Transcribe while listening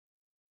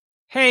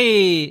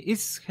Hey,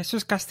 it's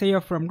Jesus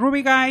Castillo from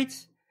Ruby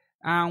Guides,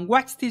 and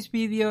watch this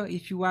video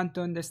if you want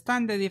to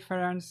understand the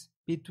difference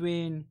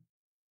between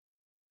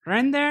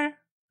render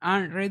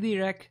and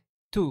redirect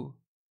to.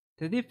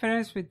 The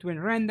difference between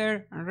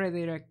render and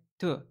redirect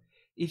to.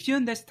 If you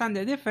understand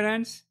the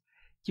difference,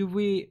 you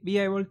will be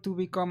able to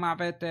become a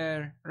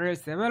better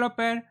Rails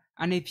developer,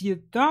 and if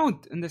you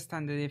don't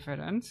understand the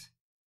difference,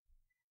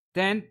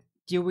 then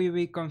you will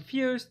be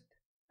confused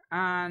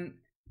and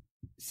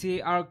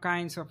see all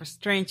kinds of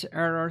strange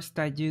errors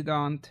that you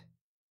don't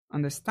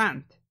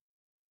understand.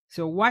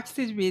 So watch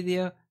this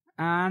video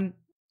and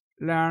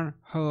learn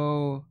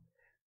how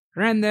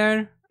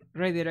render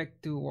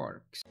redirect to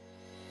works.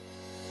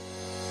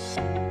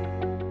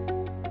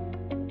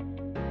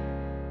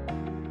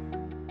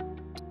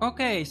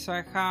 Okay, so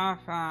I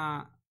have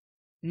a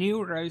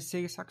new Rails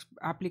 6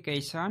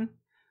 application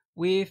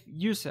with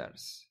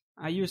users.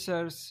 A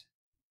user's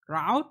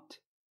route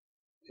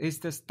is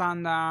the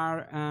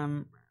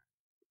standard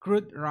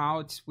CRUD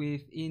routes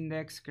with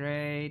index,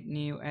 create,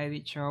 new,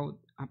 edit, show,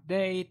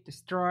 update,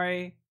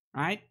 destroy,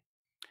 right?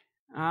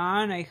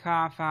 And I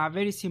have a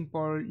very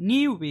simple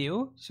new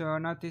view. So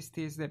notice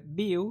this is the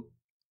view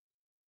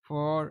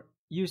for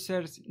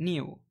users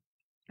new,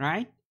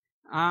 right?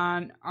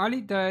 And all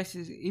it does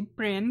is it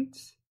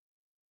prints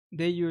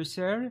the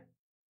user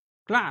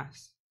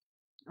class,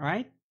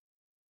 right?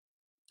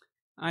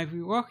 And if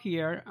we go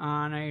here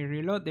and I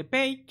reload the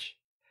page,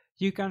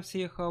 you can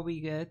see how we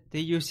get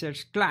the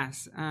user's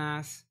class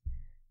as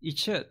it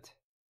should,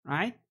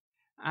 right?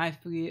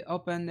 If we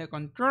open the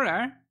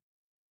controller,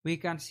 we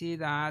can see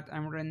that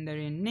I'm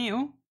rendering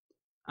new,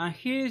 and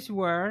here's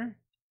where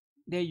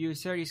the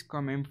user is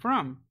coming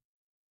from.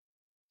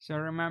 So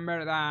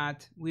remember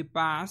that we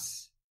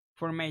pass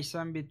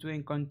information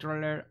between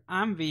controller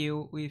and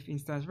view with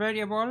instance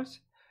variables,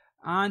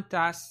 and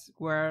that's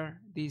where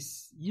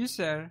this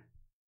user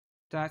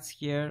that's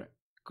here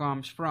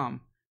comes from.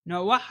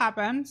 Now what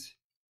happens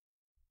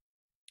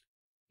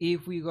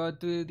if we go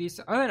to this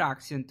other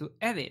action to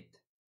edit,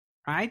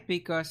 right?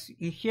 Because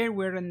in here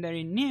we're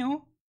rendering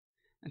new,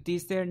 and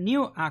this is the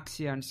new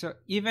action. So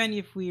even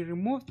if we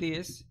remove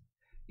this,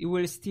 it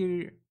will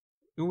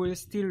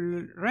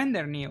still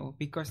render new,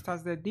 because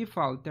that's the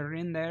default to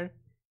render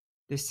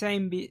the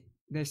same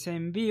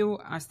view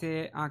as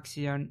the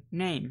action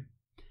name.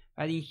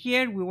 But in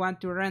here we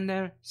want to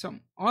render some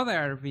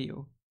other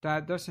view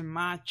that doesn't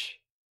match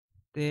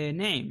the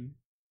name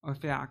of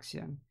the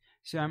action.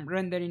 So I'm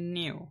rendering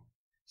new.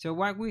 So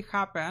what will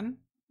happen?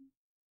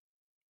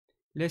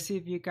 Let's see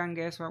if you can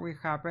guess what will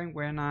happen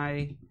when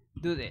I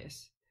do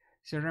this.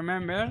 So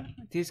remember,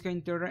 this is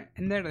going to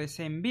render the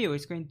same view.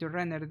 It's going to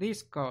render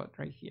this code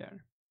right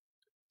here.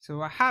 So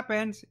what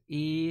happens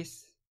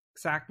is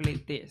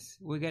exactly this.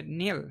 We get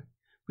nil.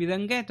 We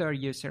don't get our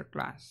user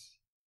class.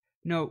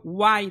 Now,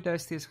 why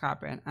does this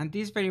happen? And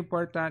this is very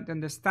important to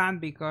understand,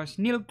 because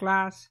nil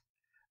class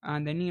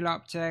and the nil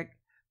object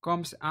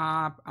comes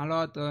up a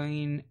lot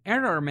in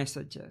error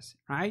messages,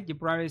 right? You've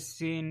probably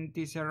seen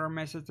these error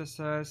messages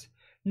as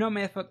no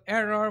method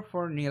error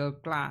for nil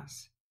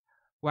class.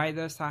 Why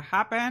does that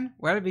happen?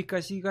 Well,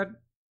 because you got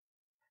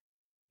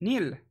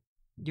nil.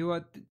 You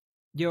got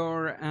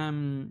your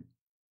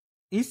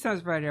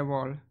instance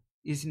variable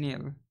is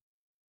nil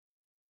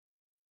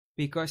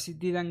because it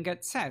didn't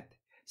get set.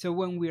 So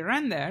when we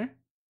render,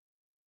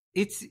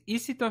 it's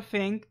easy to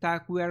think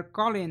that we are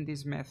calling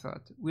this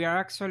method. We are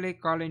actually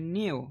calling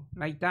new,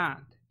 like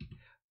that.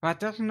 But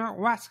that's not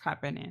what's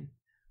happening.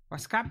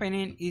 What's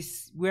happening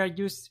is we are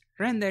just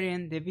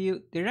rendering the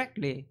view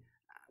directly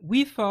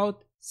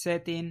without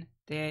setting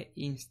the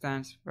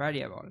instance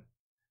variable.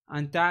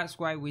 And that's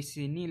why we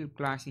see nil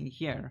class in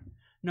here.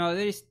 Now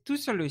there is two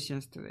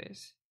solutions to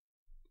this.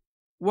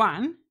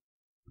 One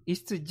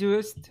is to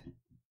just,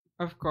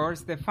 of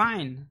course,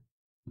 define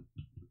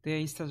the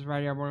instance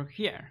variable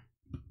here,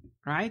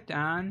 right?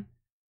 And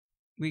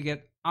we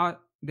get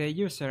out the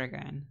user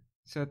again.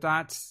 So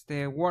that's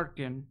the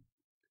working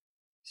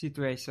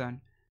situation.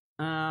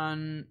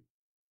 And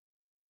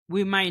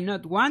we might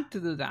not want to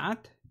do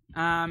that.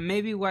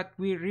 Maybe what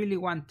we really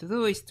want to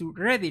do is to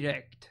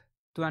redirect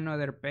to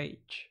another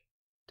page,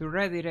 to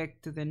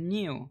redirect to the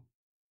new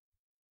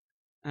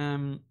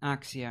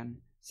action.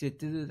 So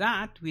to do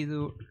that, we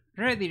do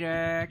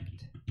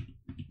redirect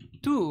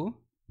to,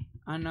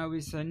 and now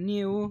it's a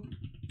new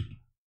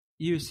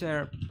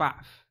user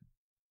path.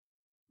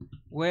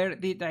 Where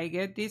did I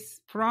get this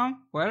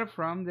from? Well,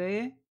 from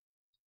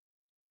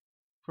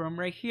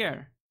right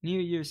here, new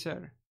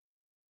user.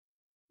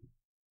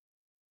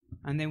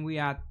 And then we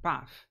add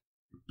path.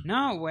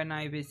 Now when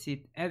I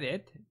visit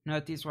edit,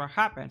 notice what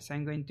happens.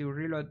 I'm going to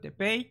reload the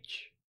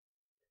page,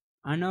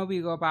 and now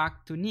we go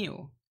back to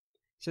new.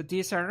 So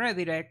this is a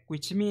redirect,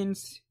 which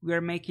means we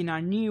are making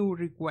a new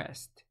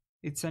request.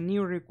 It's a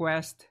new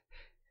request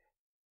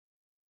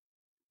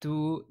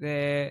to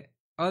the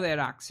other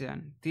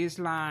action. This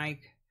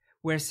like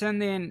we're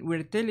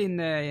telling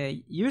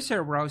the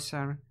user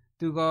browser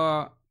to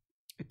go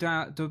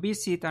to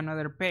visit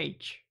another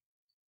page.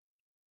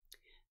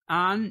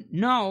 And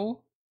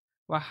now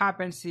what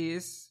happens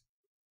is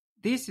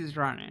this is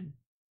running.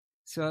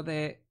 So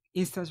the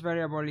instance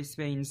variable is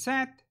being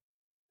set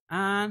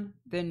and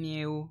the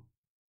new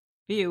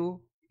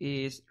view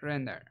is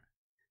rendered.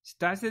 So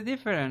that's the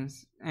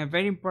difference, a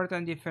very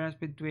important difference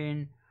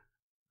between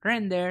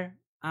render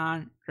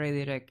and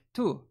redirect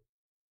to.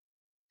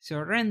 So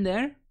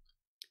render,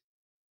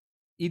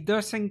 it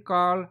doesn't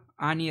call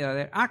any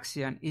other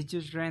action, it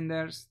just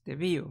renders the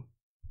view.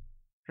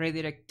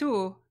 Redirect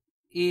to,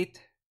 it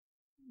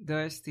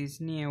does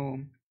this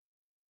new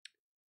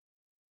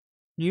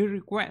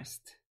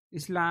request.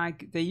 It's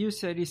like the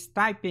user is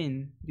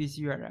typing this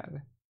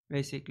URL,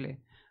 basically.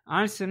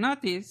 Also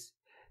notice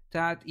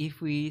that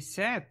if we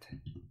set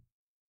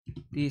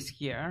this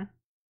here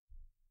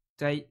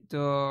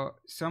to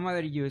some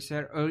other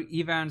user or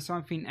even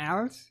something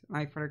else,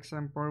 like for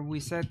example we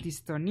set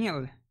this to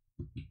nil,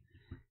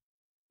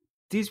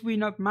 this will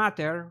not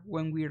matter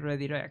when we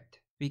redirect,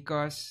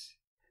 because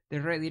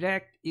the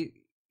redirect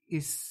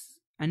is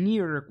a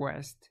new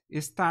request.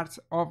 It starts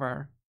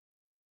over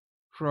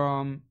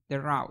from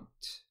the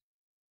route.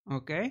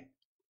 Okay,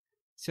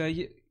 so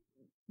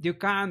you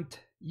can't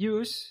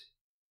use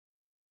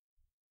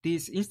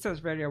this instance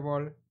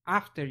variable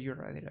after you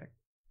redirect.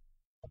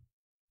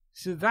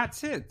 So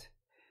that's it.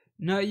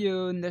 Now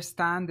you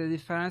understand the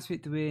difference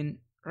between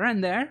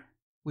render,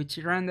 which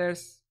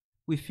renders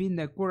within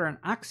the current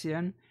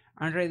action,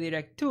 and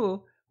redirect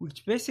to,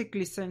 which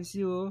basically sends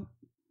you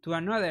to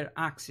another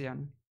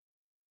action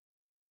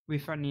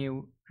with a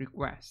new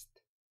request.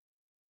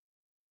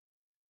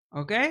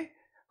 Okay?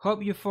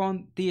 Hope you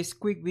found this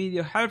quick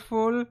video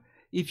helpful.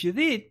 If you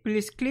did,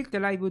 please click the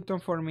like button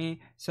for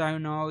me so I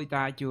know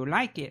that you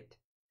like it.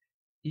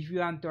 If you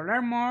want to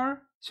learn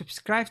more,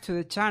 subscribe to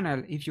the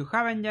channel if you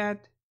haven't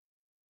yet,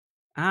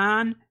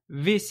 and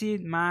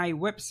visit my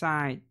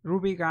website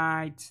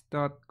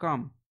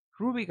rubyguides.com.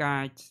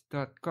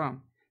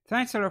 rubyguides.com.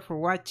 Thanks a lot for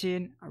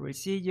watching. I will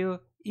see you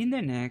in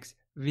the next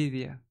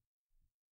video.